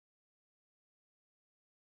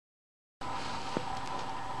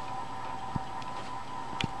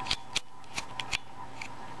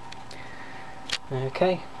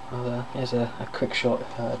Okay, well here's a quick short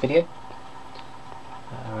video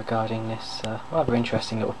regarding this rather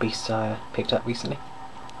interesting little beast I picked up recently.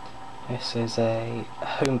 This is a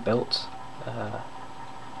home-built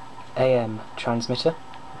AM transmitter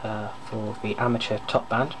for the amateur top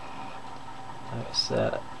band. It's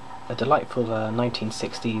a delightful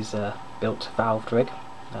 1960s built valved rig.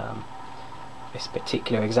 This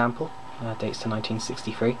particular example dates to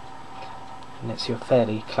 1963. And it's your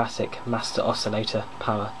fairly classic master oscillator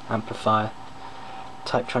power amplifier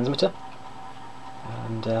type transmitter,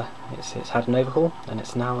 and it's had an overhaul and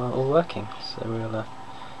it's now all working, so we'll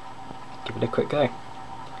give it a quick go.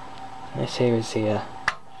 This here is the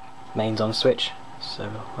mains on switch, so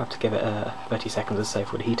we'll have to give it 30 seconds or so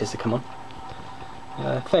for the heaters to come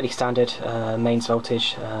on. Fairly standard mains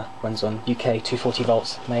voltage, runs on UK 240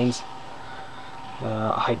 volts mains.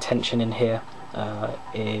 High tension in here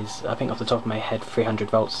is, I think off the top of my head, 300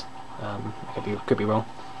 volts. I could be wrong.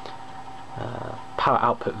 Power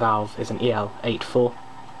output valve is an EL84.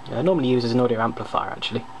 Normally used as an audio amplifier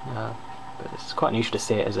actually, but it's quite unusual to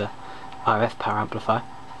see it as a RF power amplifier.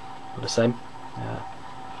 All the same.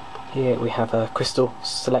 Here we have a crystal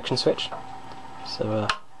selection switch. So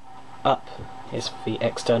up is the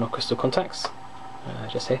external crystal contacts,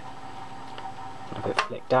 just here. Have it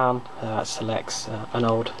flick down, that selects an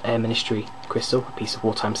old Air Ministry crystal, a piece of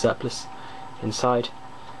wartime surplus inside,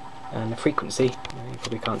 and the frequency, you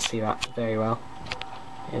probably can't see that very well,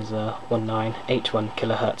 is 1981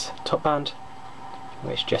 kHz top band,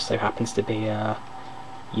 which just so happens to be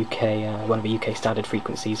one of the UK standard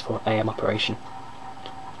frequencies for AM operation.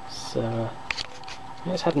 So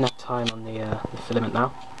it's had enough time on the filament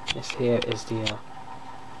now. This here is the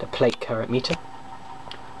plate current meter.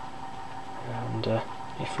 And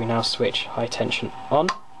if we now switch high tension on,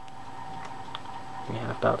 we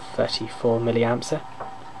have about 34 milliamps there.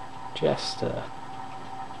 Just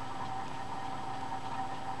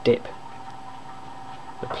dip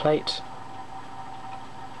the plate,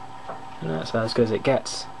 and that's about as good as it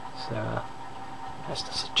gets. So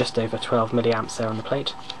that's just over 12 milliamps there on the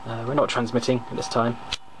plate. We're not transmitting at this time.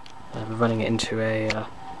 We're running it into a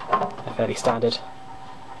fairly standard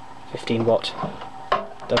 15 watt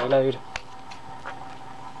dummy load.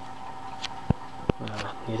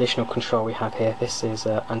 The additional control we have here, this is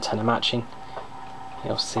antenna matching.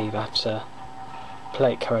 You'll see that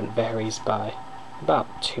plate current varies by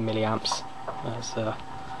about 2 milliamps as I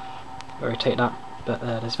rotate that, but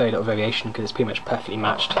there's very little variation because it's pretty much perfectly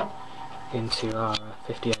matched into our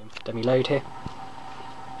 50 ohm dummy load here.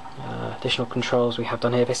 Additional controls we have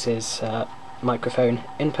done here, this is microphone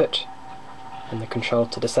input and the control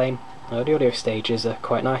to the same. The audio stages are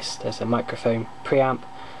quite nice. There's a microphone preamp,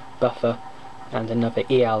 buffer, and another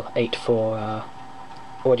EL84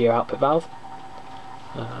 audio output valve,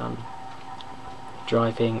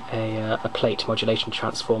 driving a plate modulation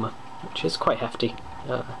transformer, which is quite hefty.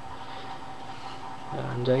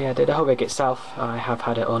 And yeah, the whole rig itself, I have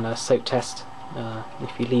had it on a soak test.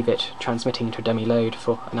 If you leave it transmitting to a dummy load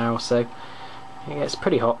for an hour or so, it gets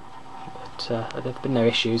pretty hot, but there have been no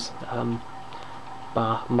issues.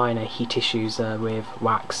 Bar minor heat issues with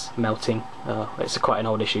wax melting. It's quite an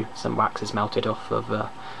old issue. Some wax has melted off of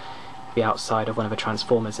the outside of one of the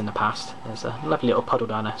transformers in the past. There's a lovely little puddle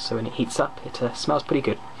down there, so when it heats up it smells pretty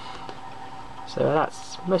good. So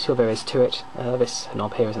that's most of all there is to it. This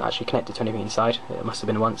knob here isn't actually connected to anything inside. It must have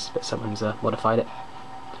been once, but someone's modified it.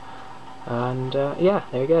 And yeah,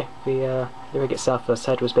 there we go. The rig itself, as I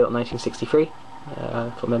said, was built in 1963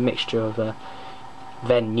 from a mixture of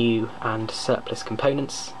then new and surplus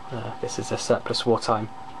components. This is a surplus wartime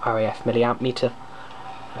RAF milliamp meter.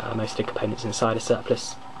 Most of the components inside are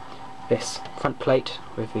surplus. This front plate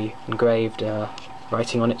with the engraved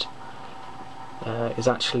writing on it is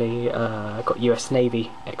actually got US Navy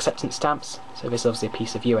acceptance stamps, so this is obviously a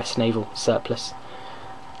piece of US naval surplus,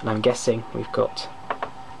 and I'm guessing we've got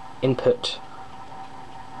input,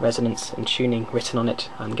 resonance and tuning written on it.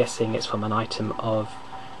 I'm guessing it's from an item of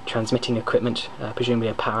transmitting equipment, presumably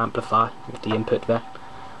a power amplifier with the input there,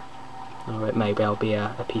 or it may well be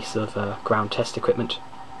a piece of ground test equipment.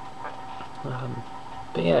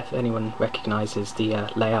 But yeah, if anyone recognises the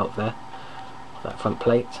layout there, that front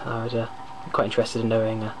plate, I would be quite interested in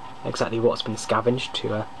knowing exactly what's been scavenged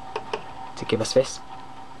to give us this.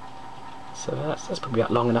 So that's probably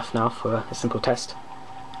long enough now for a simple test.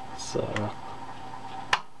 So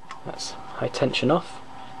that's high tension off,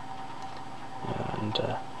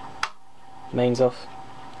 and mains off.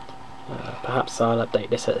 Perhaps I'll update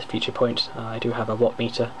this at a future point. I do have a watt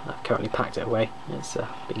meter. I've currently packed it away. It's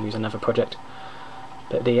being used on another project.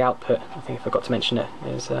 But the output, I think I forgot to mention it,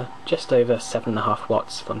 is just over 7.5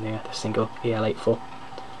 watts from the single EL84.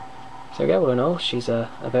 So yeah, all in all, she's a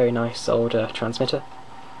very nice old transmitter,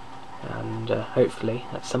 and hopefully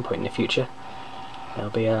at some point in the future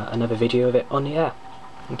there'll be another video of it on the air.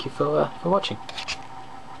 Thank you for watching.